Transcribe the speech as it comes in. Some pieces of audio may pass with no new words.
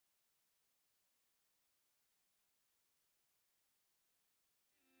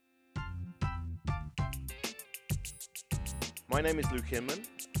My name is Luke Inman.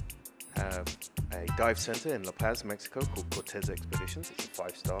 I have a dive center in La Paz, Mexico called Cortez Expeditions. It's a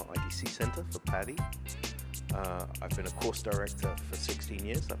 5-star IDC center for PADI. I've been a course director for 16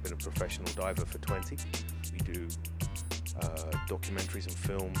 years. I've been a professional diver for 20. We do documentaries and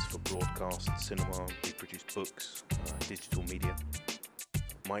films for broadcast, cinema. We produce books, digital media.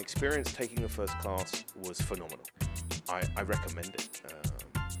 My experience taking the first class was phenomenal. I recommend it.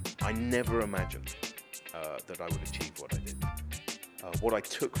 I never imagined that I would achieve what I did. What I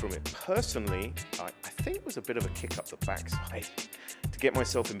took from it personally, I think was a bit of a kick up the backside to get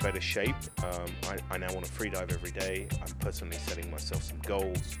myself in better shape. I now want to freedive every day. I'm personally setting myself some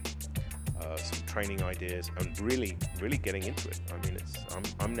goals, some training ideas, and really getting into it. I mean,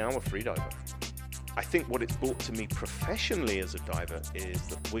 I'm now a freediver. I think what it's brought to me professionally as a diver is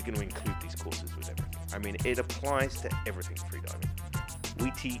that we're going to include these courses with everything. I mean, it applies to everything freediving.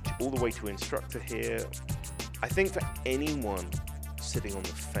 We teach all the way to instructor here. I think for anyone sitting on the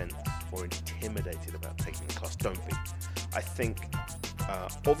fence or intimidated about taking the class, don't be. I think,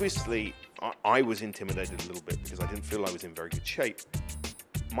 obviously, I was intimidated a little bit because I didn't feel I was in very good shape.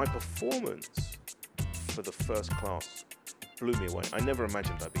 My performance for the first class blew me away. I never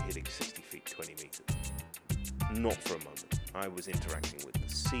imagined I'd be hitting 60 feet, 20 meters. Not for a moment. I was interacting with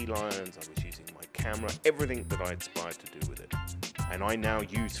the sea lions, I was using my camera, everything that I aspired to do with it. And I now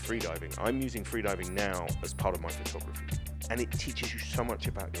use freediving. I'm using freediving now as part of my photography. And it teaches you so much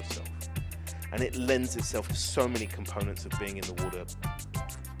about yourself. And it lends itself to so many components of being in the water,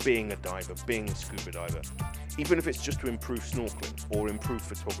 being a diver, being a scuba diver. Even if it's just to improve snorkeling or improve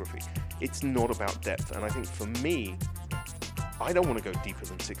photography, it's not about depth. And I think for me, I don't want to go deeper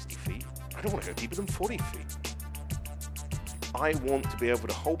than 60 feet. I don't want to go deeper than 40 feet. I want to be able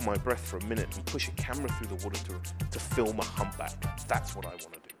to hold my breath for a minute and push a camera through the water to film a humpback. That's what I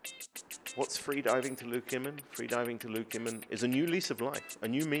want to do. What's freediving to Luke Inman? Freediving to Luke Inman is a new lease of life, a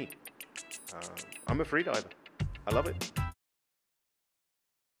new me. I'm a freediver. I love it.